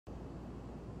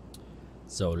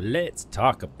So let's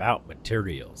talk about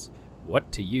materials.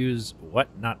 What to use, what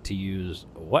not to use,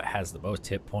 what has the most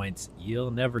hit points.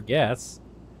 You'll never guess,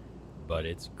 but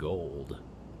it's gold.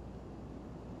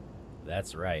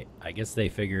 That's right. I guess they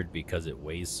figured because it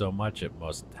weighs so much, it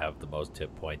must have the most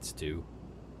hit points too.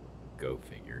 Go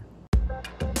figure.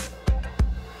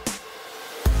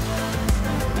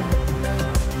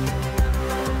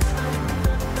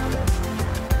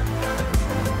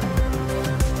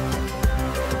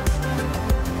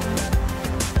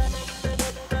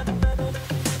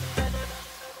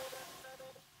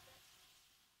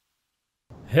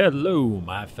 Hello,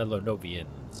 my fellow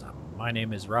Novians. My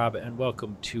name is Rob, and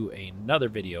welcome to another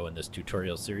video in this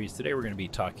tutorial series. Today we're going to be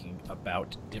talking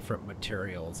about different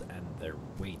materials and their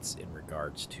weights in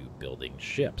regards to building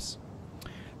ships.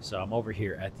 So I'm over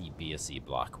here at the BSC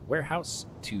block warehouse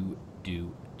to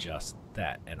do just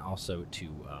that, and also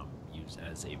to use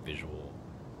as a visual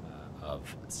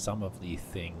of some of the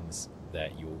things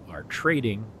that you are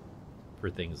trading for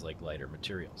things like lighter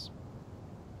materials.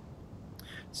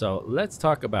 So let's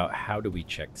talk about how do we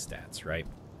check stats, right?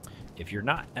 If you're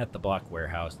not at the block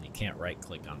warehouse and you can't right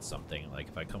click on something, like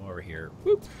if I come over here,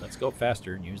 whoop, let's go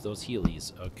faster and use those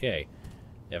heelys. Okay.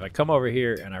 If I come over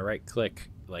here and I right click,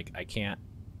 like I can't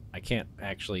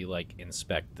actually like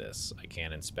inspect this. I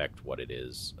can't inspect what it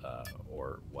is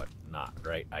or what not,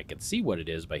 right? I can see what it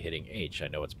is by hitting H. I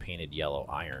know it's painted yellow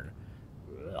iron.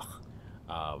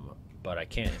 But I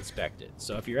can't inspect it.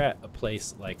 So if you're at a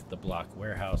place like the block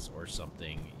warehouse or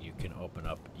something, you can open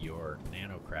up your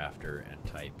nanocrafter and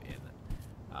type in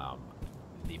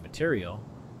the material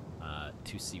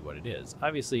to see what it is.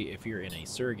 Obviously, if you're in a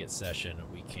surrogate session,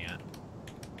 we can't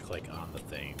click on the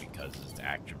thing because it's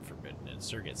action forbidden in a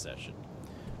surrogate session.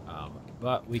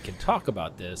 But we can talk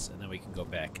about this, and then we can go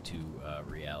back to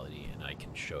reality, and I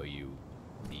can show you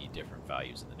the different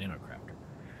values in the nanocrafter.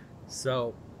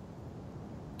 So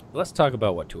let's talk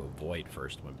about what to avoid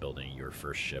first when building your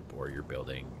first ship, or you're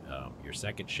building your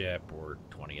second ship or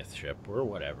 20th ship or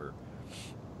whatever,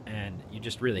 and you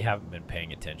just really haven't been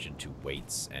paying attention to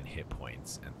weights and hit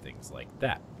points and things like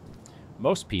that.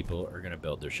 Most people are going to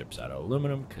build their ships out of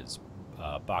aluminum because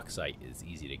bauxite is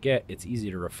easy to get, it's easy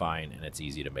to refine, and it's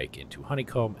easy to make into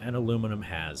honeycomb, and aluminum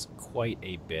has quite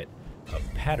a bit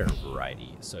of pattern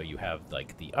variety. So you have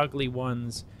like the ugly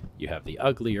ones, you have the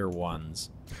uglier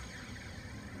ones,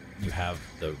 you have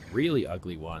the really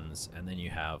ugly ones, and then you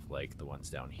have like the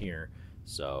ones down here.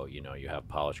 So, you know, you have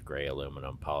polished gray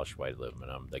aluminum, polished white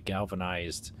aluminum, the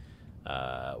galvanized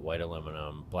white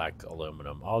aluminum, black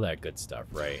aluminum, all that good stuff,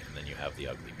 right? And then you have the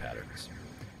ugly patterns,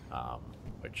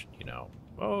 which, you know,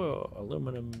 oh,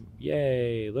 aluminum,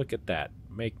 yay, look at that.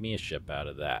 Make me a ship out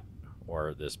of that.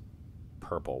 Or this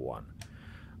purple one.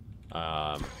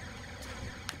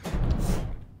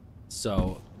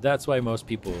 So that's why most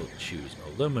people choose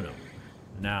aluminum.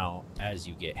 Now, as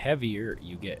you get heavier,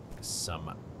 you get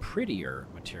some prettier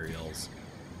materials,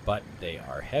 but they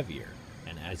are heavier.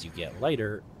 And as you get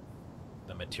lighter,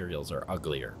 the materials are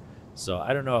uglier. So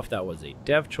I don't know if that was a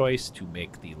dev choice to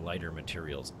make the lighter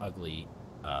materials ugly,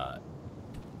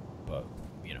 but,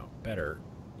 you know, better.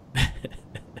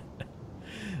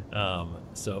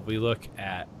 So if we look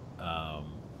at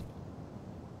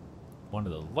one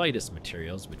of the lightest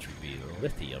materials, which would be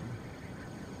lithium,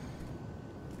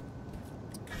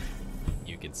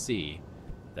 you can see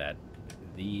that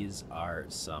these are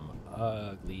some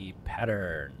ugly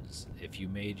patterns. If you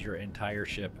made your entire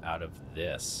ship out of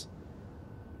this,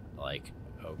 like,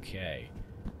 okay.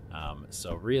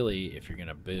 So really, if you're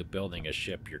gonna be building a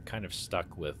ship, you're kind of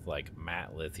stuck with like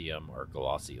matte lithium or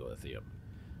glossy lithium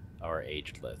or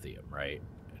aged lithium, right?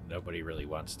 Nobody really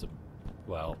wants to.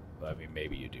 Well, I mean,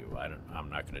 maybe you do. I'm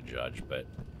not going to judge, but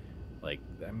like,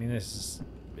 I mean,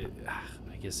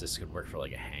 I guess this could work for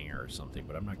like a hangar or something,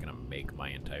 but I'm not going to make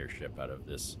my entire ship out of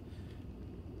this,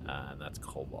 and that's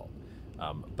cobalt.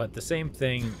 But the same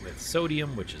thing with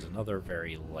sodium, which is another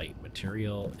very light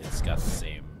material. It's got the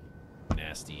same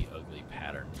nasty, ugly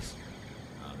patterns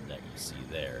that you see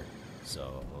there.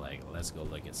 So, like, let's go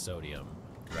look at sodium,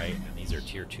 right? And these are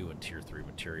tier 2 and tier 3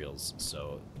 materials,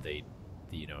 so they,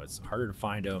 you know, it's harder to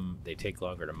find them. They take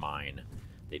longer to mine.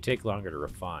 They take longer to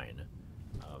refine.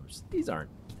 So these aren't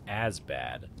as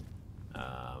bad,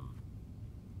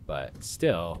 but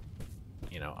still,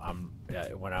 you know,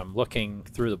 when I'm looking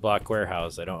through the block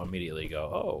warehouse, I don't immediately go,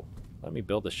 oh, let me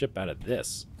build a ship out of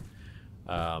this.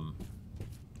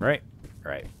 Right.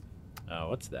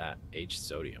 What's that? H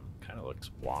sodium. Kind of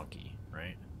looks wonky,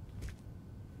 right?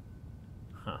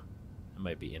 Huh. That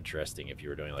might be interesting if you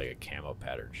were doing like a camo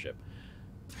pattern ship.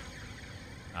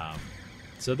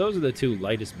 So those are the two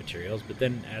lightest materials, but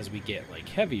then as we get like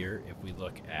heavier, if we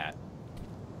look at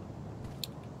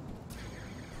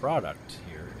product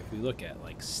here, if we look at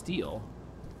like steel,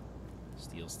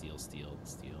 steel is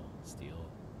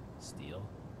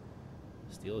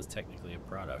technically a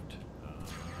product.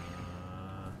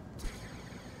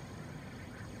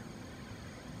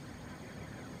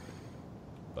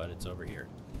 But it's over here.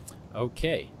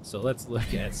 Okay, so let's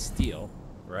look at steel,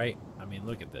 right? I mean,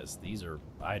 look at this. These are,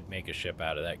 I'd make a ship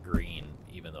out of that green,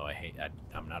 even though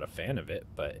I'm not a fan of it,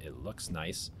 but it looks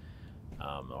nice.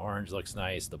 The orange looks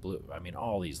nice, the blue, I mean,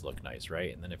 all these look nice,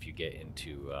 right? And then if you get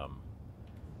into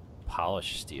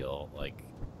polished steel, like,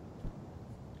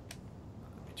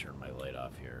 let me turn my light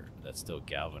off here. That's still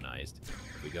galvanized.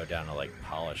 If we go down to like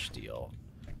polished steel,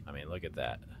 I mean, look at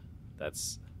that. That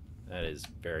is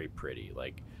very pretty.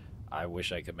 Like, I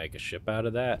wish I could make a ship out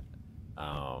of that,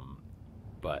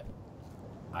 but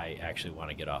I actually want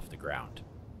to get off the ground.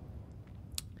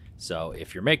 So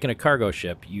if you're making a cargo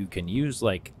ship, you can use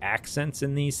like accents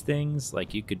in these things.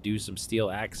 Like you could do some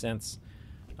steel accents,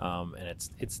 and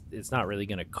it's not really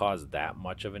going to cause that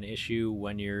much of an issue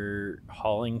when you're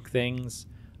hauling things.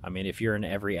 I mean, if you're an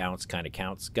every ounce kind of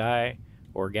counts guy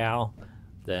or gal,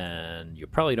 then you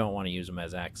probably don't want to use them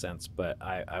as accents, but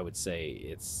I would say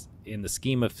it's, in the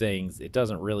scheme of things, it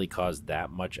doesn't really cause that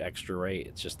much extra weight.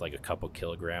 It's just like a couple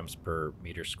kilograms per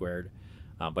meter squared.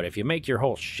 But if you make your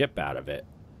whole ship out of it,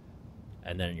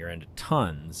 and then you're into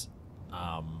tons,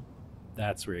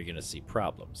 that's where you're going to see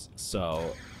problems.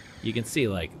 So you can see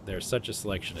like there's such a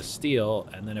selection of steel,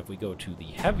 and then if we go to the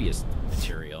heaviest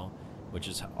material, which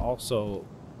is also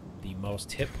the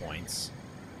most hit points,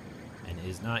 and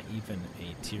is not even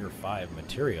a tier 5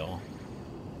 material,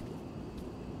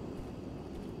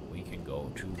 we can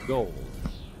go to gold,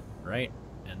 right?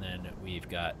 And then we've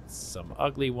got some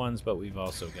ugly ones, but we've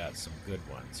also got some good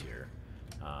ones here.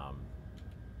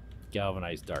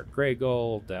 Galvanized dark gray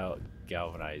gold,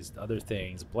 galvanized other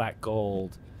things, black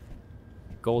gold,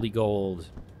 goldy gold,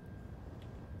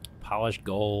 polished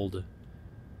gold,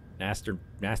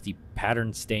 nasty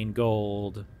pattern stained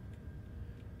gold,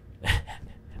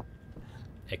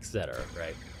 etc.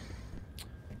 Right?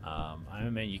 I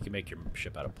mean, you can make your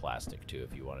ship out of plastic too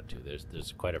if you wanted to.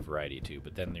 There's quite a variety too,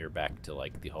 but then you're back to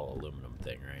like the whole aluminum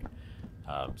thing, right?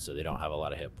 So they don't have a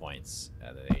lot of hit points,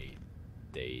 and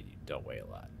they don't weigh a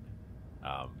lot.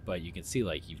 But you can see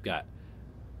like you've got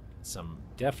some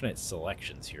definite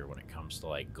selections here when it comes to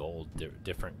like gold,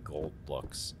 different gold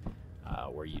looks,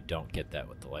 where you don't get that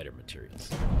with the lighter materials.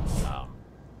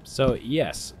 So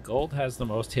yes, gold has the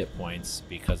most hit points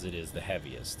because it is the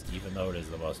heaviest, even though it is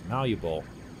the most malleable,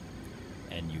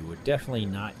 and you would definitely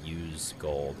not use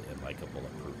gold in like a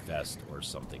bulletproof vest or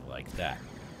something like that.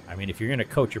 I mean, if you're going to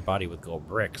coat your body with gold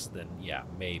bricks, then yeah,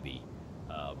 maybe.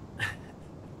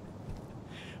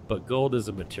 But gold is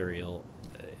a material,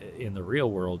 in the real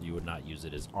world, you would not use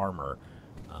it as armor,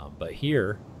 but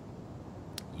here,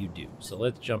 you do. So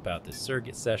let's jump out this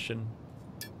surrogate session.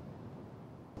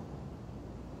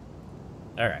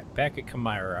 Alright, back at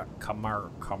Chimera,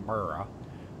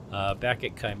 back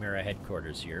at Chimera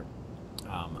headquarters here.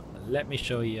 Let me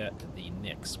show you the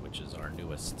Nyx, which is our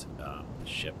newest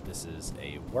ship. This is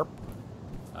a warp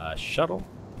shuttle,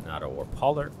 not a warp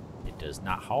hauler. It does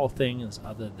not haul things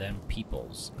other than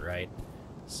peoples, right?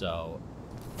 So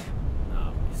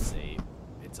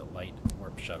it's a light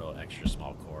warp shuttle, extra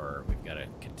small core. We've got a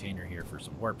container here for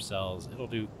some warp cells. It'll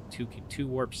do two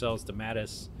warp cells to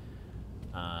Mattis.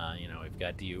 You know, we've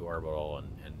got DU orbital and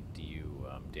DU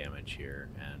damage here,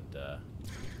 and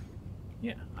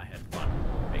yeah, I had fun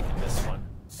making this one.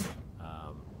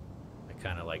 I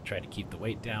kind of like tried to keep the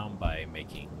weight down by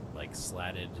making like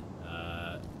slatted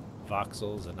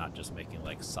voxels and not just making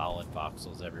like solid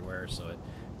voxels everywhere, so it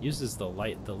uses the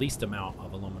least amount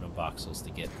of aluminum voxels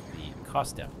to get the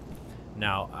cost down.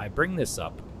 Now I bring this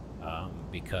up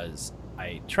because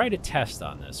I try to test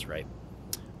on this, right?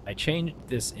 I changed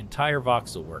this entire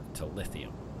voxel work to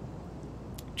lithium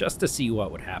just to see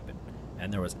what would happen,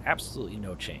 and there was absolutely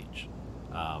no change.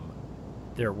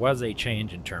 There was a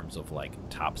change in terms of like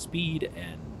top speed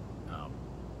and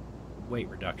weight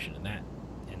reduction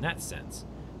in that sense,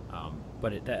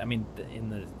 but I mean, in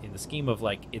the scheme of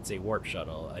like it's a warp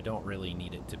shuttle, I don't really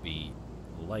need it to be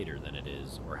lighter than it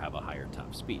is or have a higher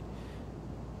top speed.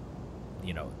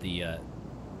 You know, the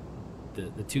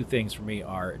two things for me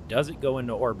are, does it go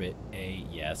into orbit? A,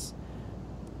 yes.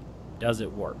 Does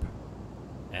it warp?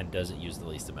 And does it use the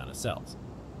least amount of cells?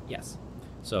 Yes.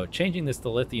 So changing this to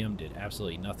lithium did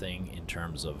absolutely nothing in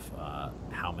terms of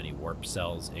how many warp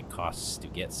cells it costs to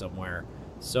get somewhere.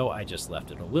 So I just left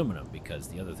it aluminum, because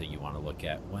the other thing you want to look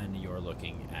at when you're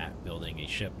looking at building a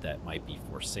ship that might be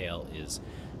for sale is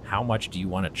how much do you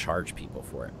want to charge people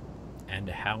for it, and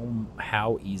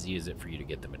how easy is it for you to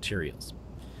get the materials.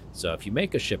 So if you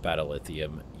make a ship out of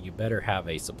lithium, you better have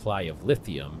a supply of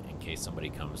lithium in case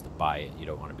somebody comes to buy it. You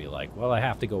don't want to be like, well, I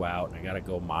have to go out and I got to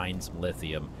go mine some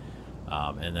lithium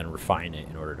and then refine it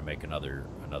in order to make another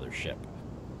ship.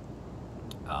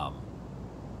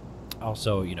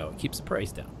 Also, you know, it keeps the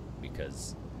price down,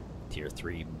 because tier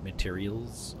 3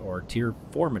 materials or tier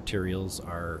 4 materials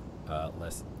are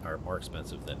more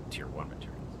expensive than tier 1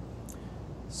 materials.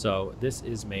 So this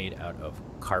is made out of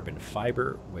carbon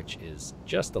fiber, which is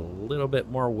just a little bit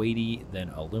more weighty than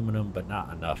aluminum, but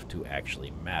not enough to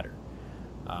actually matter.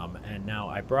 And now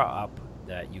I brought up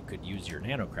that you could use your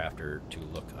nanocrafter to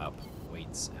look up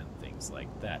weights and things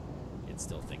like that. It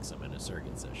still thinks I'm in a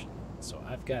circuit session. So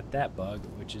I've got that bug,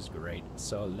 which is great.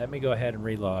 So let me go ahead and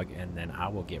relog, and then I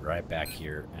will get right back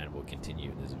here and we'll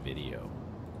continue this video.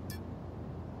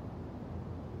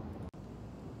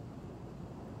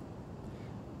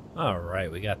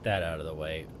 Alright, we got that out of the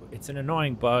way. It's an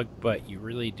annoying bug, but you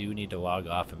really do need to log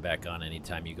off and back on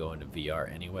anytime you go into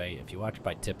VR anyway. If you watch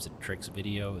my tips and tricks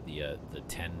video, the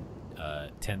 10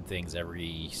 things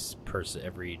every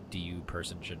DU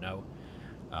person should know,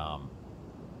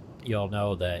 you'll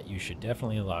know that you should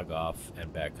definitely log off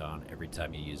and back on every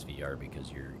time you use VR,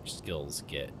 because your skills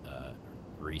get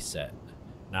reset.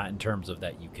 Not in terms of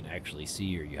that you can actually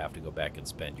see or you have to go back and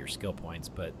spend your skill points,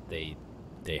 but they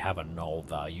have a null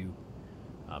value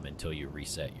until you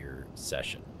reset your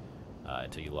session,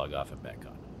 until you log off and back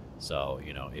on. So,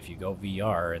 you know, if you go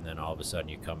VR and then all of a sudden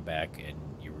you come back and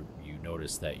you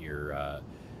notice that your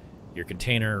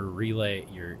container relay,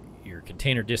 your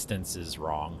container distance is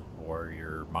wrong, or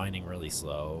you're mining really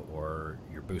slow, or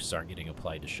your boosts aren't getting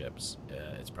applied to ships,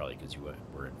 it's probably because you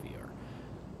were in VR.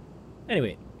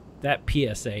 Anyway, that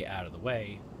PSA out of the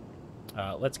way.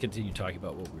 Let's continue talking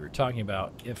about what we were talking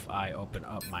about. If I open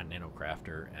up my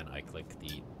nanocrafter and I click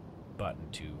the button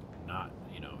to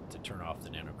to turn off the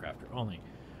nanocrafter only,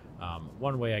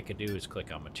 one way I could do is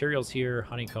click on materials here,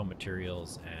 honeycomb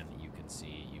materials, and you can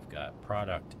see you've got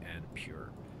product and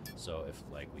pure. So if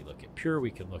we look at pure,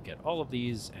 we can look at all of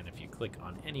these, and if you click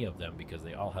on any of them, because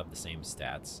they all have the same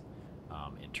stats,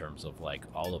 in terms of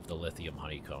all of the lithium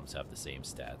honeycombs have the same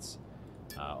stats.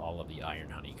 All of the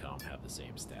iron honeycomb have the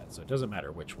same stats, so it doesn't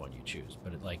matter which one you choose.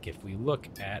 But if we look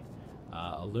at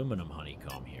aluminum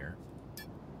honeycomb here,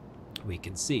 we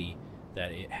can see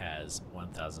that it has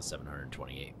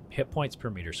 1,728 hit points per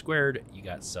meter squared. You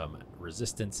got some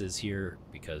resistances here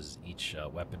because each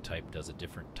weapon type does a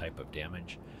different type of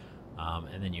damage,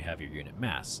 and then you have your unit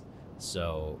mass.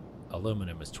 So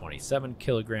aluminum is 27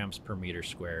 kilograms per meter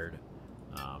squared,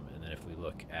 and then if we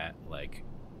look at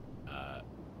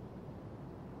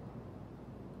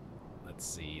let's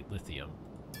see, lithium,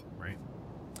 right?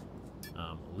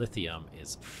 Lithium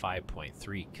is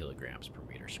 5.3 kilograms per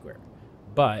meter squared,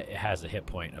 but it has a hit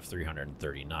point of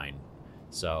 339,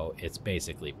 so it's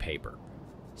basically paper.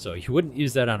 So you wouldn't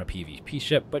use that on a PvP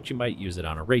ship, but you might use it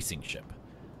on a racing ship.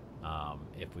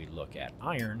 If we look at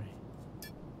iron,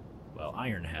 well,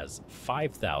 iron has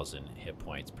 5,000 hit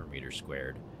points per meter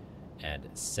squared, and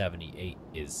 78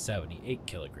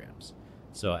 kilograms.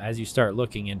 So as you start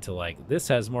looking into this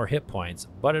has more hit points,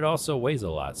 but it also weighs a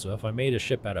lot. So if I made a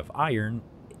ship out of iron,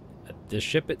 the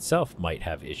ship itself might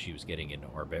have issues getting into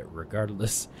orbit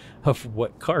regardless of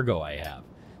what cargo I have.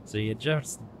 So you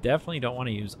just definitely don't want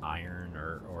to use iron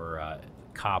or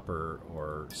copper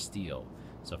or steel.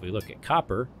 So if we look at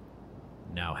copper,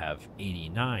 now have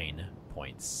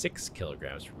 89.6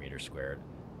 kilograms per meter squared,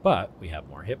 but we have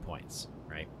more hit points,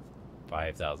 right?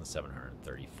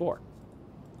 5,734.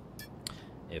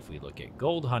 If we look at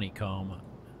gold honeycomb,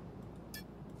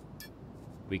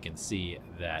 we can see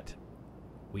that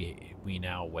we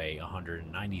now weigh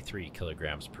 193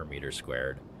 kilograms per meter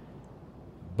squared,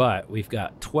 but we've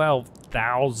got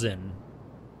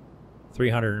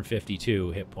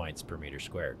 12,352 hit points per meter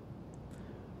squared.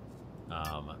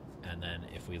 And then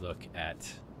if we look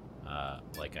at,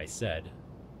 like I said,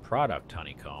 product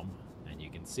honeycomb, and you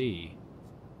can see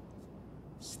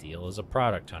steel is a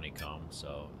product honeycomb,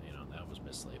 so that was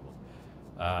mislabeled.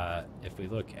 If we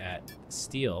look at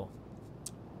steel,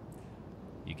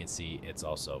 you can see it's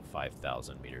also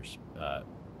 5,000 meters,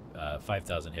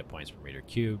 5,000 hit points per meter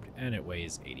cubed, and it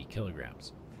weighs 80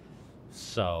 kilograms.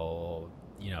 So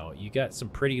you got some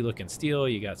pretty looking steel,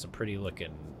 you got some pretty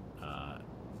looking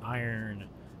iron,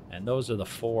 and those are the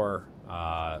four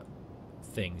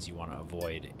things you want to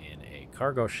avoid in a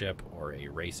cargo ship or a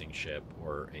racing ship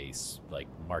or a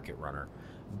market runner.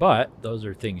 But those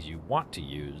are things you want to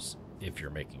use if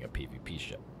you're making a PvP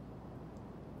ship.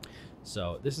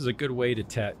 So this is a good way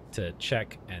to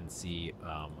check and see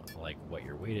like what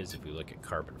your weight is. If we look at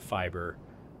carbon fiber,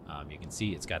 you can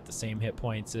see it's got the same hit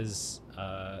points as,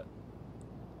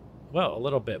 well, a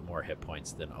little bit more hit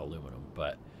points than aluminum,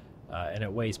 but and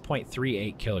it weighs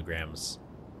 0.38 kilograms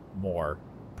more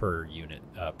per unit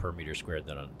per meter squared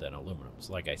than aluminum.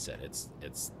 So like I said,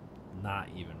 it's not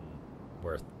even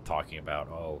worth talking about.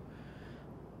 Oh,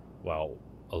 well,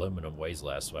 aluminum weighs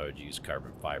less, why would you use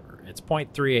carbon fiber? It's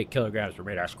 0.38 kilograms per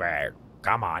meter squared.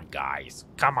 Come on, guys,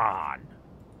 come on.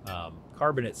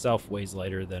 Carbon itself weighs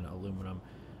lighter than aluminum,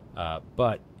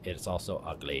 but it's also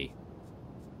ugly.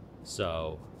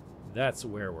 So that's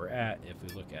where we're at. If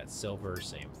we look at silver,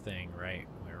 same thing, right?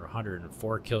 We're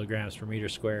 104 kilograms per meter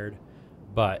squared,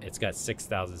 but it's got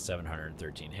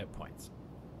 6,713 hit points.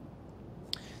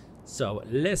 So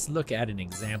let's look at an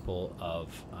example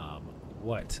of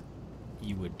what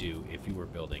you would do if you were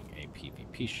building a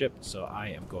PvP ship. So I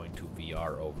am going to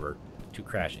VR over to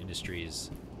Crash Industries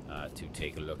to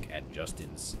take a look at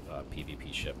Justin's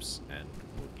PvP ships, and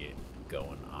we'll get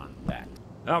going on that.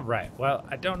 All right, well,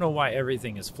 I don't know why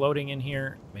everything is floating in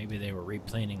here. Maybe they were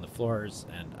replaning the floors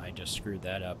and I just screwed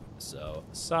that up. So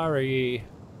sorry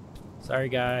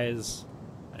guys,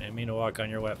 I didn't mean to walk on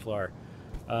your wet floor.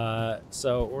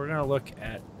 So we're gonna look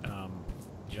at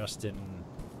Justin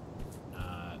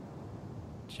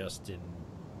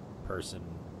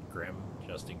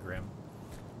Grimm.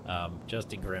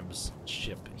 Justin Grimm's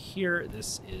ship here.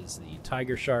 This is the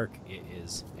Tiger Shark. It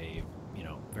is a, you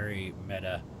know, very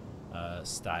meta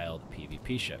styled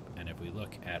PvP ship. And if we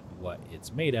look at what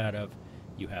it's made out of,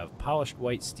 you have polished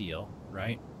white steel,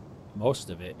 right? Most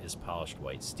of it is polished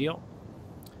white steel.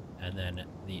 And then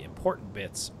the important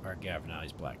bits are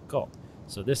galvanized black gold.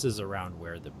 So this is around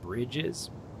where the bridge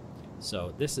is.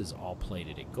 So this is all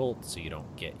plated in gold, so you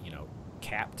don't get, you know,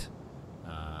 capped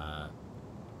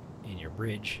in your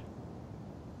bridge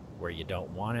where you don't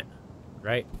want it,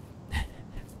 right?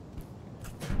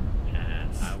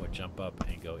 And I would jump up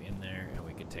and go in there, and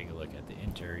we could take a look at the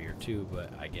interior too,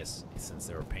 but I guess since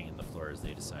they were painting the floors,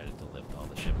 they decided to lift all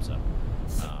the ships up.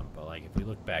 But like if we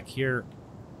look back here,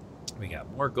 we got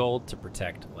more gold to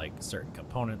protect like certain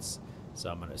components. So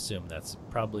I'm going to assume that's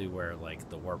probably where like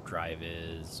the warp drive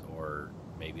is, or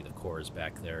maybe the core is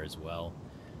back there as well.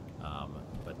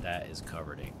 But that is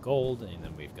covered in gold, and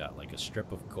then we've got like a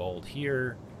strip of gold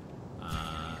here,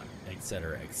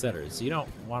 etc., etc. So you don't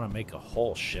want to make a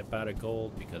whole ship out of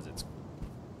gold because it's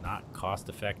not cost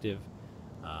effective.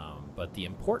 But the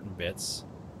important bits,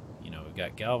 you know, we've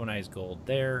got galvanized gold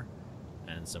there,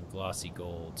 and some glossy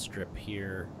gold strip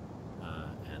here,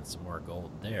 and some more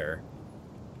gold there.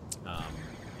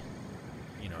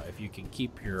 You know, if you can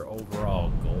keep your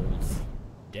overall gold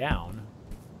down,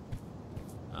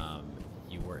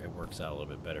 it works out a little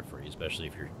bit better for you, especially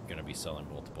if you're going to be selling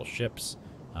multiple ships.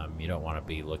 You don't want to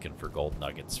be looking for gold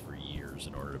nuggets for years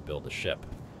in order to build a ship.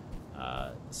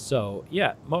 So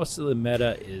yeah, most of the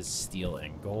meta is steel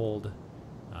and gold.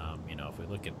 You know, if we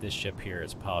look at this ship here,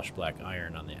 it's polished black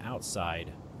iron on the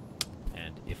outside,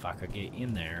 and if I could get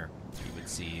in there, you would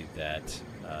see that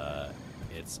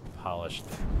it's polished,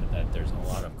 that there's a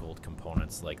lot of gold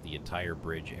components, like the entire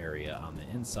bridge area on the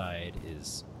inside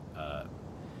is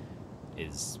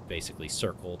basically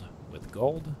circled with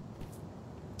gold.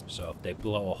 So if they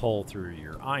blow a hole through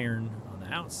your iron on the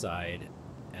outside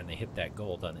and they hit that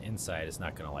gold on the inside, it's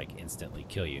not going to like instantly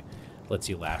kill you. Lets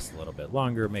you last a little bit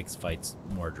longer, makes fights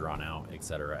more drawn out,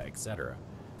 etc., etc.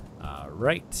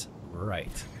 Right.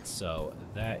 So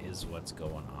that is what's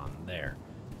going on there.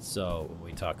 So when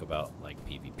we talk about like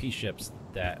PvP ships,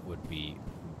 that would be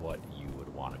what you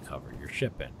would want to cover your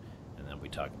ship in. And then we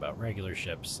talk about regular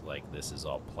ships, like this is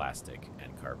all plastic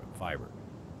and carbon fiber,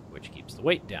 which keeps the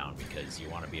weight down because you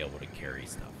want to be able to carry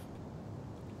stuff.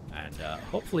 And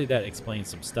hopefully that explains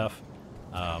some stuff.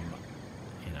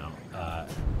 You know,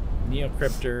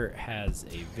 Neocryptor has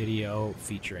a video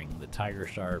featuring the Tiger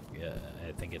Shark.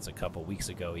 I think it's a couple weeks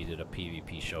ago he did a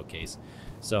PvP showcase.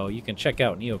 So you can check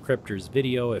out Neocryptor's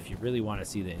video if you really want to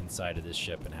see the inside of this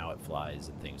ship and how it flies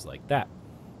and things like that.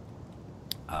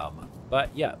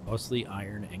 But yeah, mostly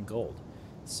iron and gold.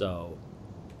 So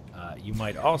you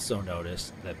might also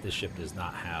notice that this ship does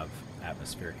not have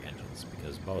atmospheric engines,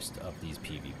 because most of these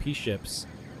PvP ships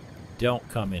don't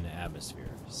come in atmosphere.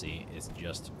 See, it's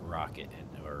just rocket,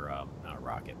 or not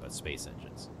rocket, but space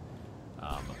engines.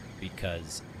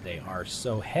 Because they are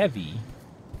so heavy,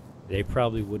 they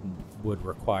probably would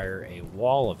require a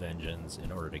wall of engines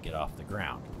in order to get off the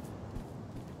ground.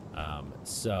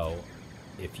 So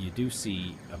if you do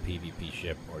see a PvP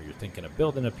ship, or you're thinking of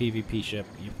building a PvP ship,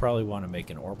 you probably want to make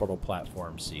an orbital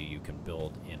platform so you can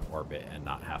build in orbit and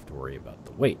not have to worry about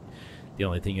the weight. The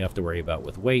only thing you have to worry about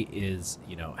with weight is,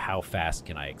 you know, how fast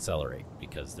can I accelerate,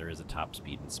 because there is a top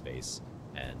speed in space,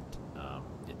 and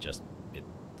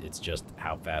it's just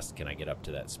how fast can I get up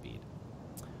to that speed.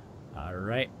 All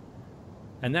right,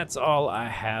 and that's all I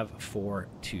have for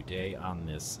today on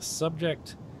this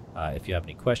subject. If you have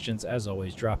any questions, as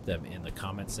always, drop them in the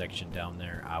comment section down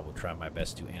there. I will try my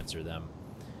best to answer them.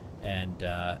 And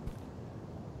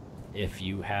if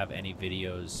you have any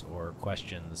videos or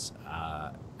questions,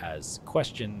 as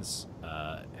questions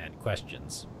and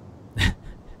questions,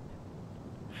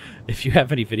 if you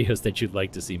have any videos that you'd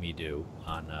like to see me do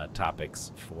on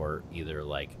topics for either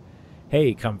like,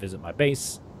 hey, come visit my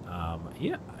base,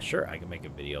 yeah, sure, I can make a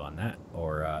video on that.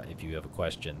 Or if you have a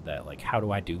question that, like, how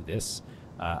do I do this?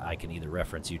 I can either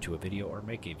reference you to a video or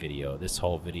make a video. This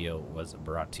whole video was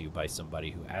brought to you by somebody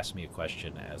who asked me a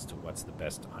question as to what's the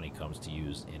best honeycombs to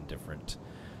use in different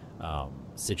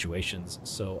situations.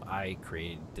 So I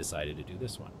decided to do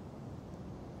this one.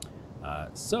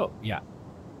 So yeah,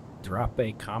 drop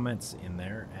a comments in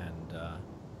there, and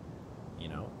you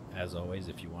know, as always,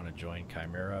 if you want to join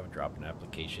Chimera, drop an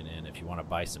application in. If you want to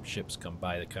buy some ships, come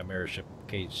by the Chimera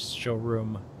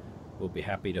showroom. We'll be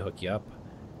happy to hook you up.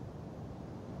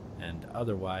 And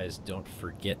otherwise, don't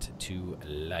forget to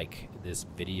like this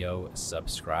video,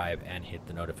 subscribe, and hit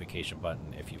the notification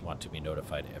button if you want to be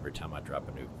notified every time I drop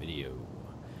a new video.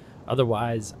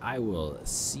 Otherwise, I will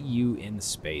see you in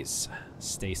space.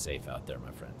 Stay safe out there,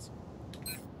 my friends.